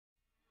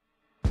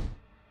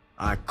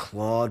I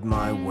clawed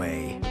my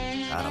way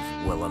out of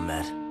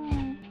Willamette.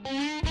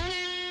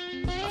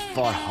 I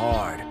fought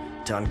hard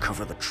to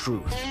uncover the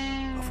truth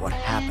of what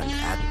happened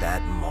at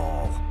that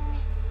mall.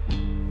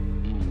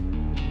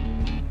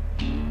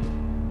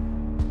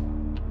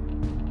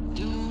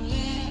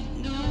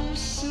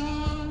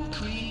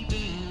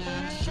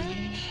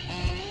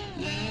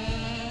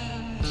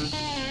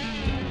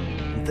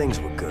 And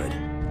things were good.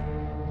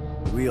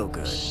 Real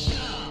good.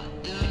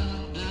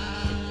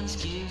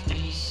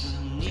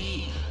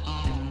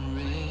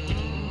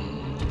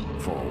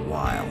 For a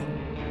while.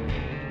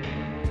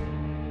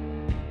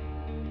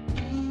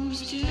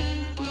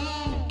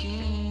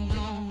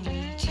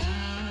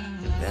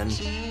 Then,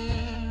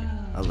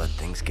 I let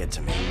things get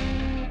to me.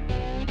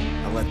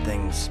 I let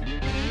things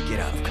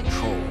get out of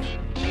control.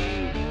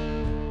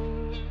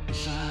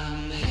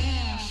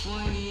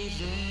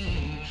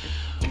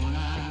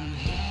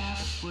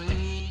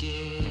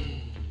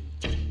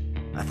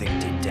 I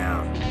think deep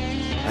down,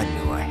 I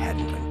knew I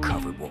hadn't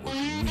uncovered what was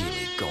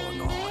really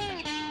going on.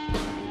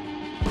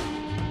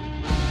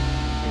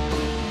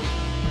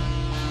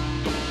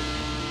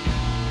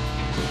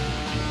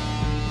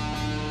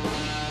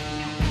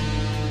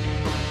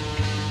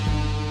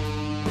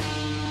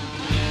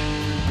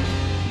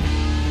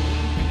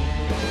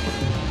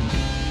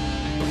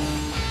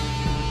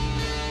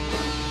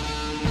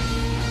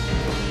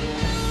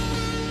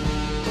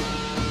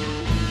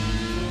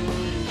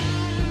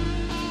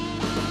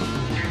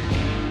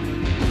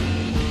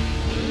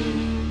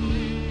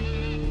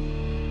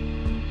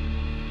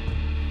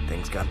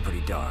 Things got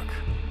pretty dark.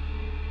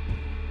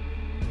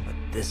 But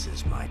this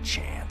is my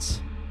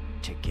chance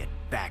to get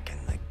back in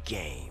the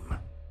game.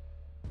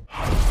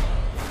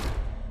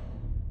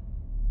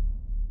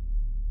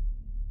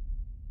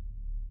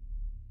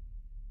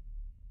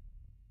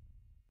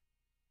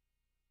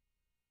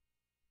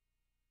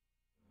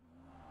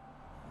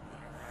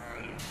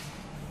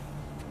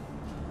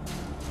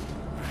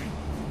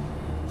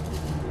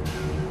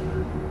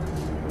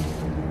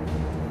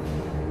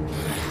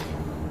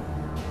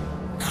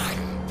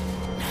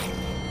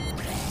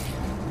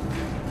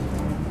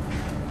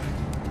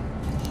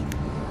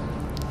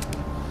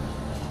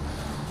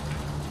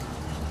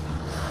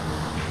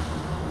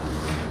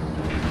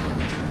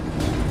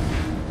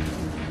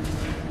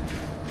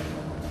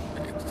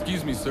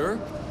 Excuse me, sir?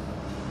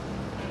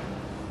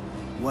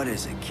 What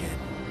is it, kid?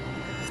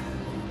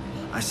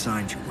 I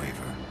signed your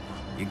waiver.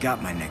 You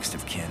got my next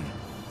of kin.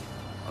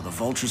 Are the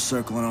vultures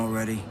circling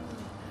already?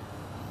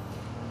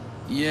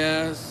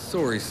 Yeah,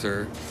 sorry,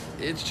 sir.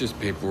 It's just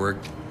paperwork.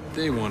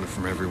 They want it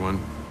from everyone.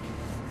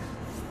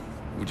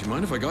 Would you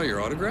mind if I got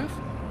your autograph?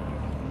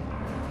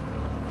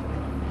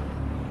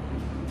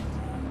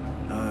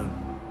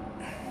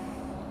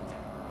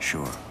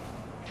 Sure.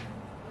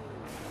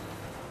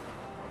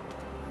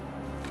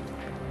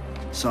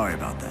 Sorry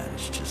about that.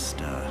 It's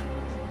just,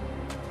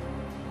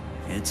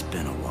 it's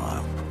been a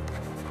while.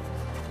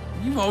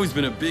 You've always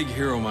been a big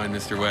hero of mine,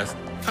 Mr. West.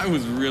 I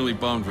was really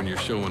bummed when your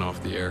show went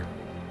off the air.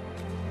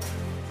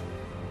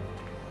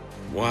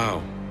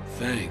 Wow,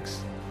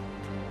 thanks.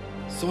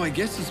 So I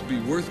guess this would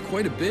be worth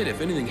quite a bit if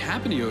anything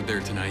happened to you out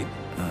there tonight.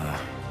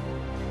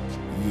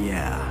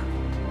 Yeah.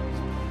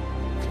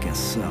 I guess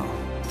so.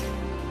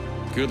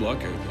 Good luck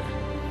out there.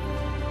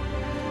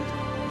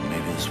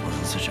 Maybe this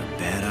wasn't such a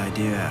bad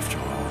idea after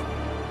all.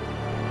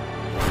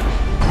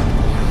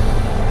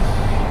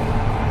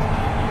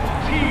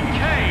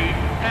 TK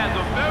has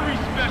a very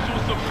special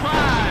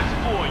surprise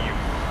for you.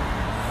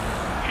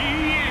 He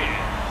is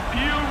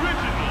the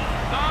original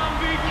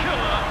zombie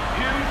killer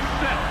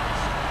himself.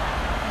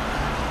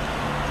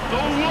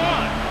 The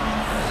one,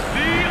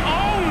 the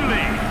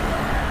only,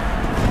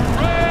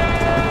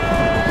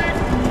 Frank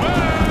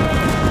West!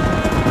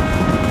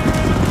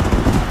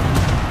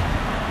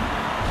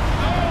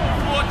 So,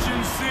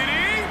 Fortune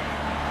City,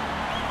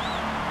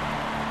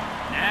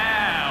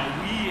 now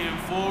we in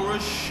for a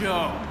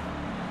show.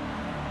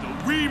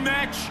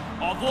 Rematch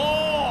of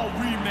all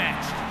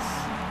rematches.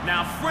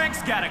 Now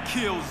Frank's gotta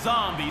kill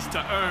zombies to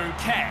earn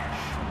cash.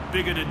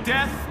 Bigger the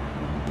death,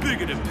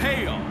 bigger the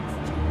payoff.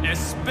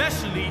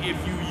 Especially if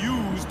you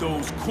use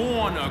those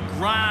corner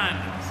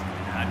grinders.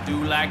 I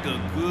do like a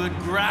good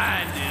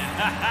grinding,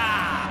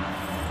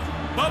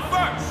 But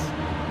first,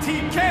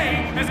 TK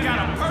has got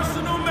a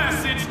personal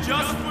message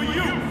just for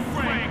you,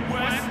 Frank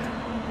West.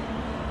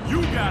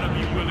 You gotta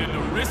be willing to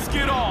risk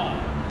it all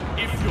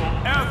if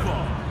you're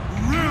ever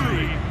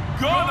really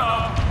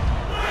gonna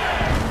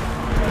win!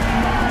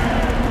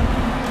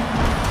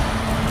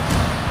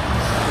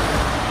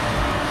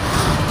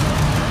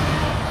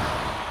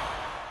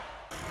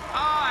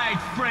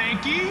 Alright,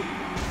 Frankie.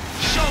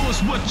 Show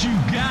us what you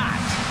got.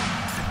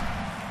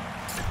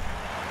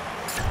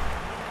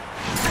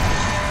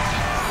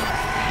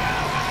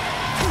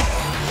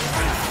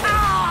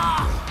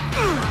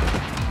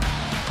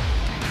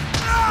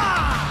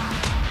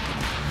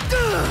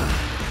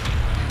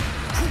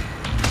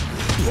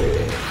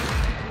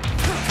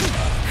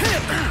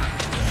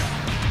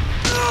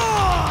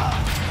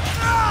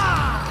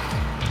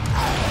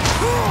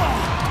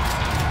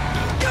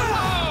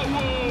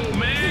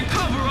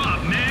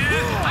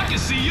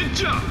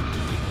 Jump!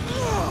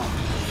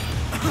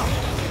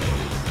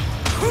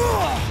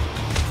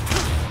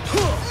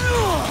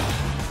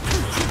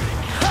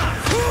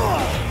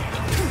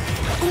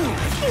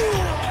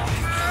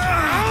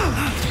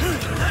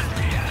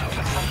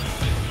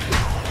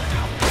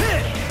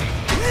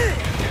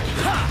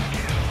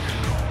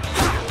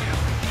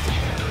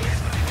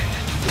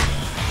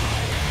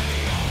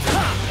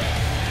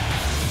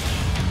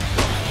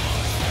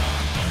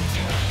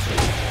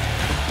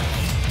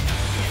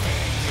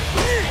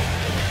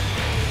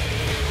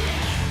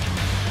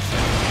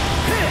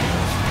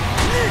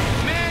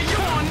 Man,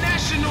 you're on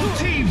national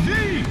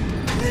TV!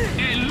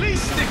 At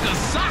least stick a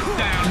sock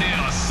down there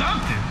or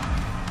something.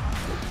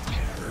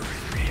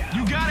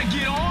 You gotta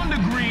get on the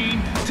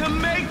green to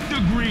make the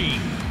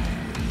green.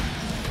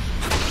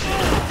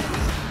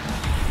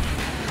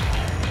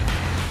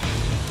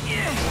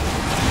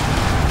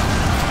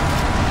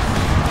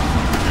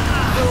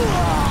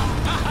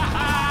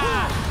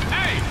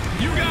 Hey,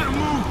 you gotta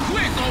move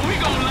quick or we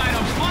gonna light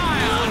a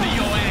fire under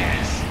your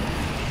ass.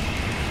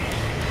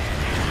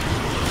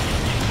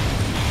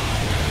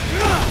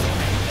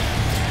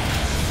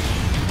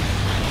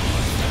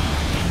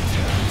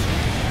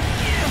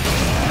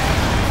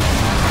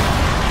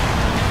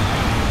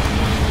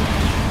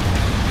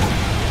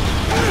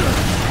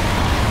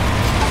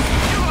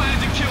 You're gonna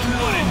have to kill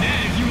more than that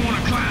if you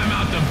wanna climb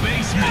out the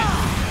basement.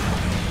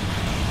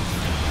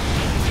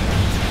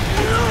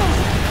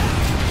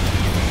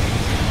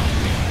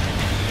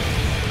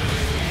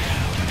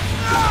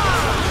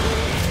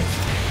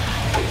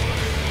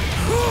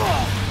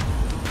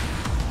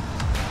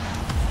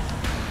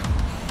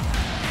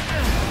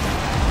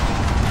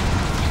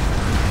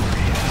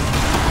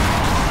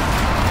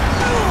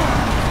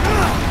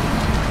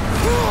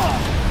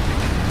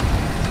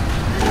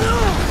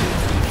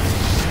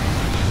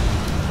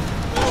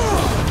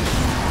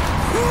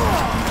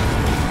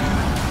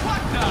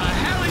 What the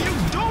hell are you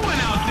doing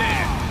out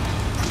there?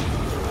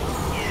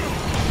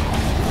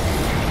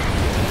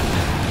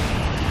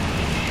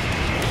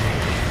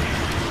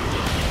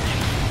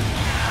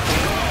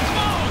 Come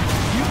on!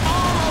 You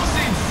almost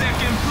in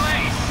second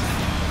place.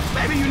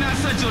 Maybe you're not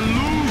such a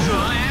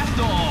loser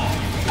after all.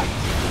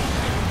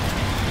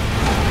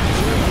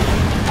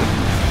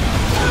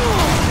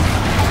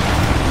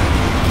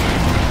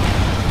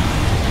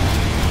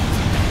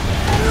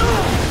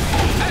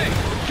 Hey,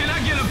 can I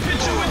get a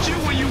picture with you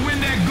when you win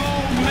that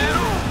gold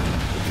medal?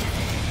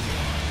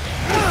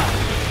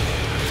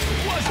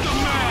 What's the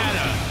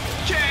matter?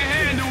 Can't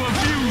handle a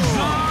few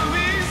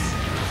zombies?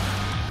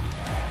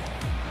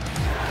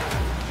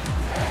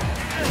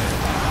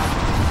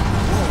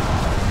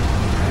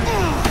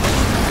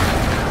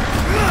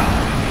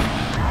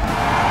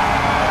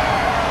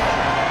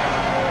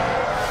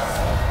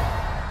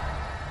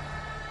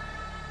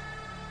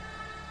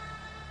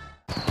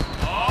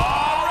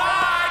 All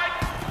right,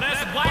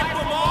 let's wipe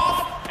them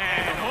off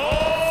and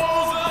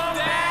hose them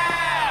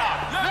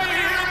down. Let me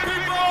hear it,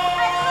 people.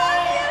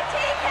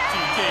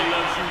 TK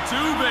loves you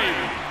too,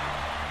 baby.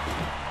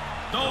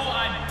 Though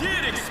I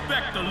did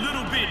expect a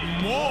little bit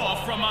more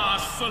from our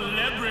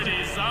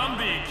celebrity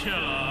zombie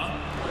killer.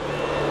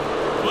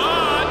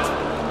 But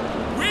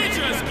we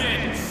just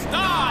getting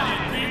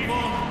started,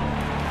 people.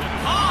 The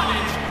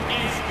carnage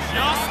is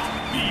just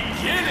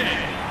beginning.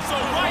 So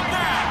right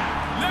now,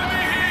 let me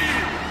hear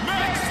you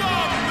make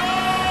some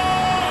noise!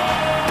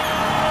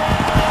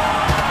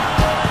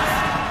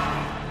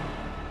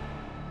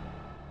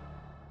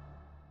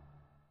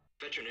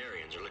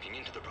 Veterinarians are looking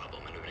into the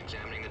problem and have been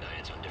examining the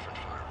diets on different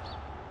farms.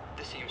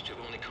 This seems to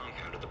have only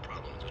compounded the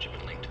problems which have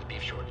been linked to the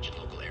beef shortage in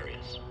local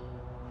areas.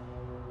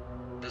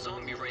 The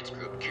zombie rights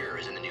group Cure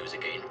is in the news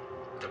again.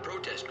 The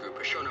protest group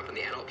has shown up in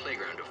the adult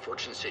playground of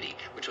Fortune City,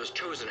 which was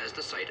chosen as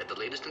the site of the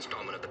latest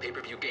installment of the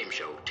pay-per-view game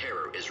show,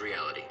 Terror is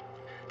Reality.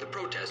 The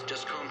protest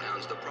just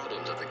compounds the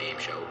problems of the game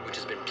show, which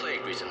has been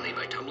plagued recently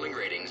by tumbling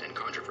ratings and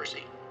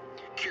controversy.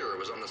 Cure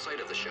was on the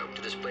site of the show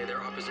to display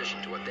their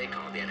opposition to what they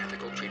call the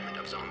unethical treatment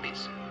of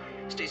zombies.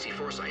 Stacy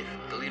Forsythe,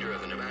 the leader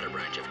of the Nevada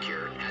branch of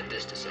Cure, had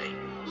this to say.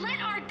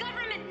 Let our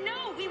government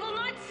know we will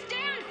not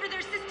stand for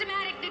their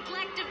systematic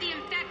neglect of the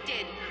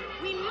infected.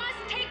 We must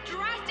take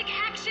drastic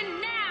action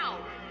now.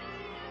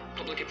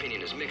 Public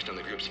opinion is mixed on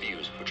the group's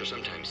views, which are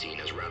sometimes seen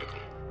as radical.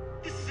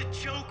 This is a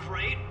joke,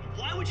 right?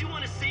 Why would you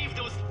want to save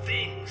those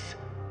things?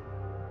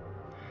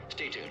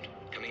 Stay tuned.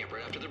 Coming up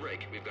right after the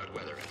break, we've got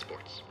weather and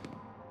sports.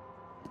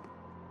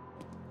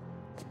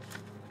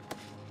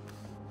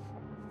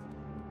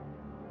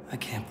 I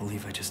can't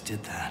believe I just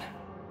did that.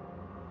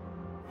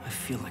 I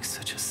feel like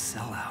such a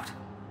sellout.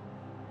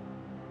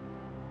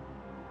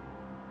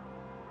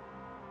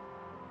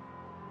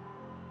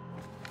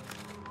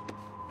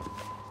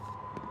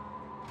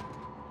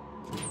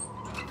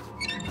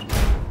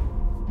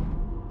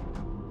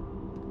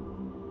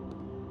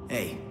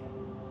 Hey,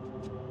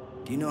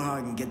 do you know how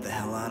I can get the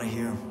hell out of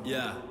here?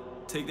 Yeah,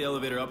 take the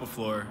elevator up a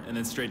floor and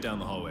then straight down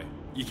the hallway.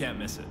 You can't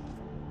miss it.